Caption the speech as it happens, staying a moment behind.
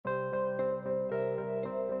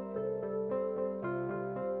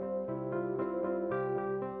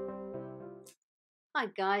Hi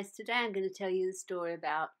guys, today I'm going to tell you the story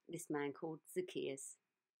about this man called Zacchaeus.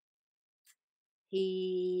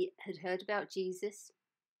 He had heard about Jesus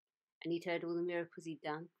and he'd heard all the miracles he'd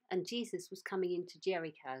done, and Jesus was coming into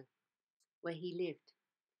Jericho where he lived,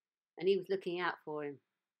 and he was looking out for him.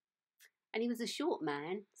 And he was a short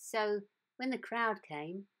man, so when the crowd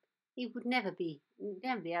came, he would never be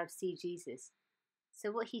able to see Jesus.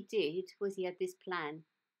 So what he did was he had this plan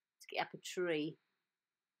to get up a tree,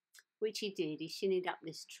 which he did. He shinned up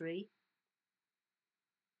this tree.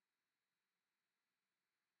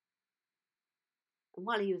 And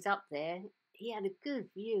while he was up there, he had a good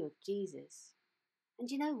view of Jesus. And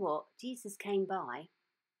you know what? Jesus came by,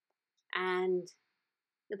 and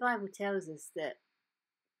the Bible tells us that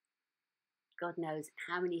God knows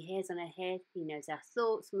how many hairs on our head. He knows our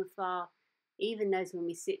thoughts from afar. He even knows when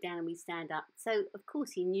we sit down and we stand up. So, of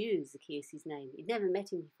course, he knew Zacchaeus' name. He'd never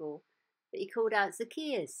met him before. But he called out,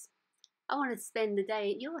 "Zacchaeus, I want to spend the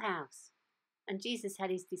day at your house." And Jesus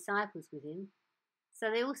had his disciples with him. So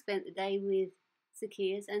they all spent the day with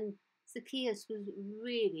Zacchaeus. And Zacchaeus was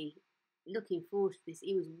really looking forward to this.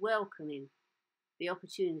 He was welcoming the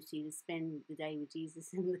opportunity to spend the day with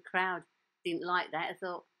Jesus. And the crowd didn't like that. I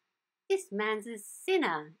thought, this man's a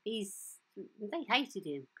sinner. They hated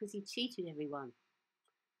him because he cheated everyone.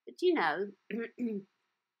 But you know,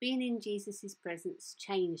 being in Jesus' presence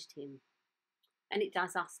changed him. And it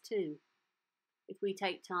does us too. If we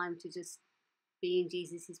take time to just be in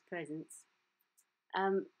Jesus' presence.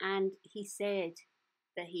 And he said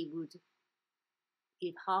that he would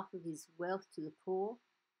give half of his wealth to the poor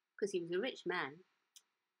because he was a rich man.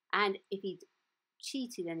 And if he'd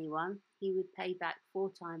cheated anyone, he would pay back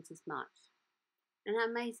 4 times as much. Isn't that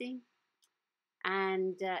amazing?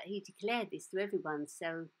 And he declared this to everyone.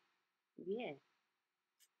 So, yeah.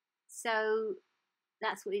 So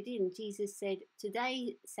that's what he did. And Jesus said,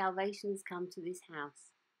 today salvation has come to this house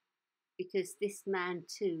because this man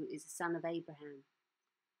too is a son of Abraham.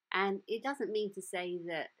 And it doesn't mean to say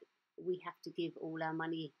that we have to give all our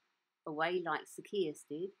money away like Zacchaeus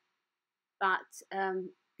did. But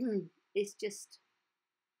it's just,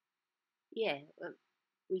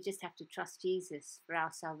 we just have to trust Jesus for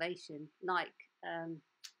our salvation like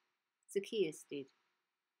Zacchaeus did.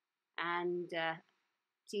 And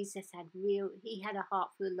Jesus he had a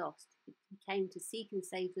heart for the lost. He came to seek and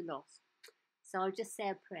save the lost. So I'll just say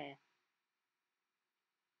a prayer.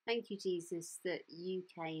 Thank you, Jesus, that you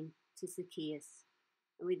came to Zacchaeus.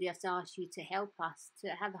 And we just ask you to help us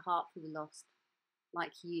to have a heart for the lost,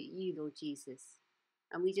 like you, Lord Jesus.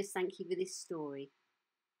 And we just thank you for this story.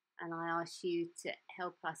 And I ask you to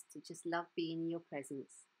help us to just love being in your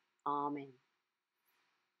presence. Amen.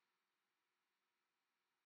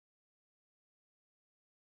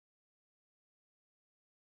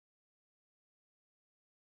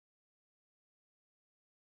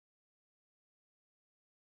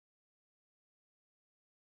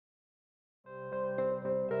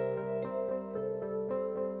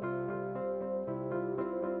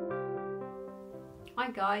 Hi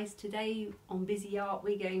guys, today on Busy Art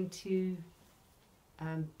we're going to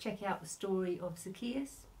check out the story of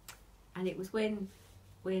Zacchaeus. And it was when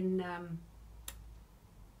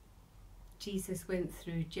Jesus went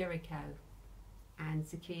through Jericho and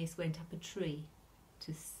Zacchaeus went up a tree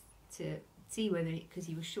to see whether, because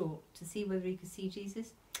he was short, to see whether he could see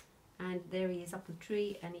Jesus. And there he is up a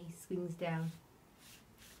tree and he swings down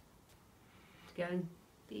to go and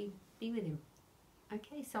be with him.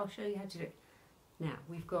 Okay, so I'll show you how to do it. Now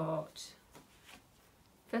we've got,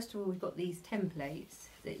 first of all, we've got these templates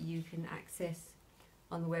that you can access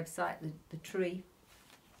on the website, the tree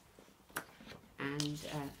and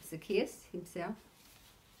Zacchaeus himself.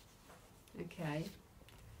 Okay,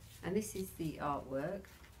 and this is the artwork.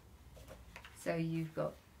 So you've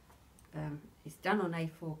got, it's done on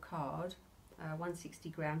A4 card,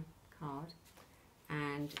 160-gram card,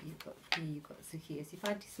 and you've got Zacchaeus. If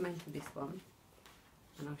I dismantle this one,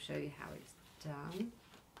 and I'll show you how it's done.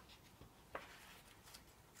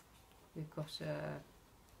 We've got a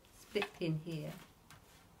split pin here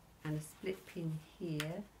and a split pin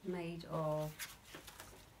here made of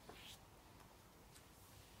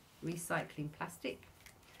recycling plastic.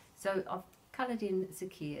 So I've coloured in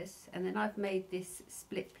Zacchaeus, and then I've made this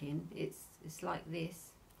split pin. It's like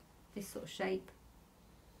this sort of shape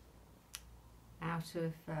out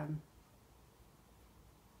of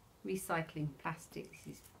recycling plastic. This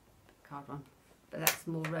is card one, but that's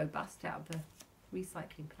more robust out of the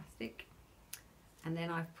recycling plastic. And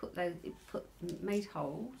then I've made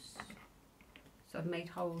holes. So I've made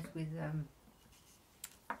holes with a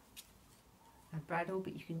bradawl,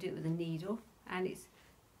 but you can do it with a needle. And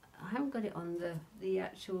haven't got it on the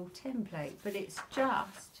actual template, but it's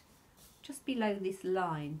just below this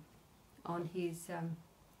line on his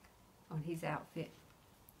outfit,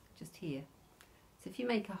 just here. So if you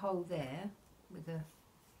make a hole there with a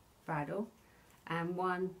bradawl, and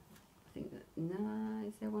one, I think that, no,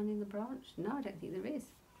 is there one in the branch? No, I don't think there is.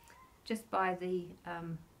 Just by the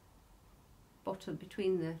bottom,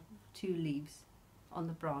 between the two leaves on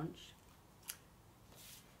the branch.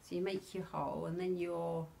 So you make your hole, and then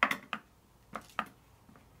you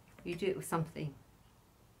do it with something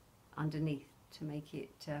underneath to make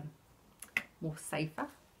it more safer.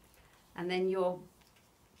 And then you'll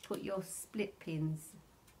put your split pins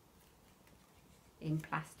in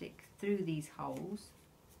plastic through these holes.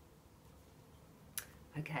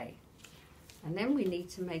 Okay, and then we need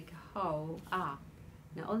to make a hole.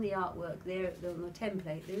 Now on the artwork there, on the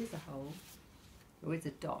template, there is a hole, or is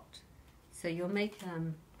a dot. So you'll make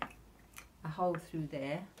a hole through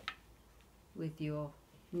there with your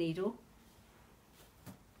needle,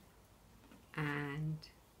 and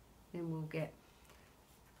then we'll get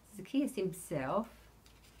Zacchaeus himself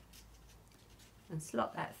and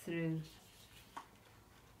slot that through.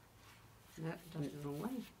 No, I've done it the wrong way.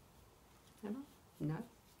 Have I? No.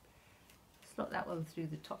 Slot that one through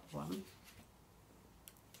the top one,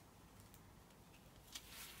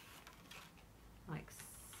 like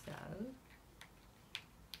so.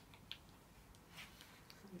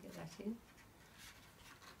 Let me get that in.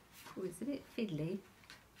 Oh, it's a bit fiddly.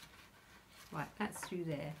 Right, that's through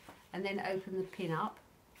there. And then open the pin up.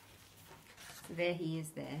 So there he is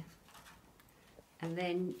there. And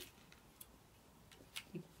then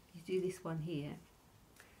you do this one here.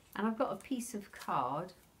 And I've got a piece of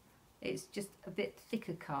card. It's just a bit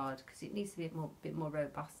thicker card because it needs to be a bit more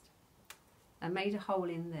robust. I made a hole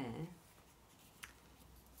in there.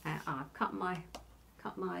 I've cut my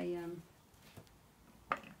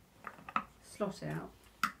slot out,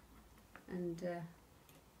 and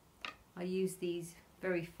I use these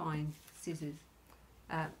very fine scissors.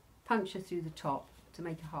 Puncture through the top to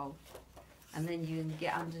make a hole, and then you can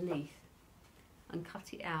get underneath and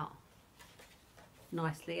cut it out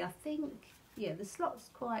nicely. I think, yeah, the slot's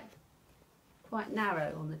quite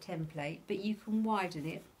narrow on the template, but you can widen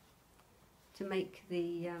it to make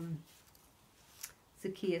the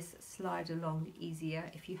Zacchaeus slide along easier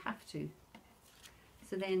if you have to.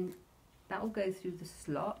 So then that will go through the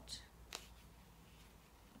slot.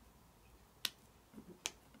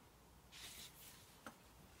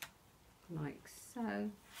 Like so.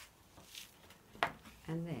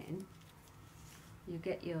 And then you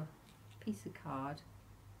get your piece of card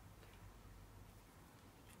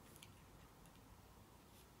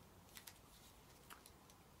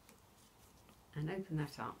and open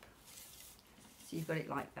that up. So you've got it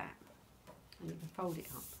like that, and you can fold it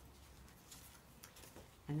up,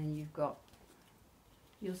 and then you've got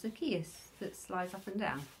your Zacchaeus that slides up and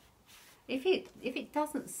down. If it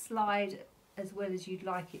doesn't slide as well as you'd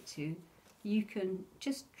like it to, you can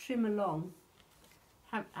just trim along,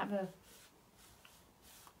 have a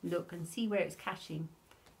look and see where it's catching,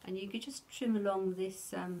 and you could just trim along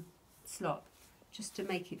this slot just to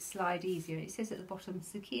make it slide easier. It says at the bottom,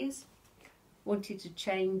 Zacchaeus wanted to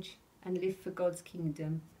change and live for God's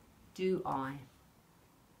kingdom, do I?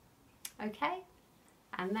 Okay,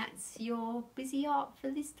 and that's your busy art for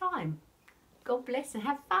this time. God bless and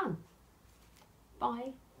have fun.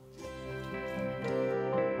 Bye.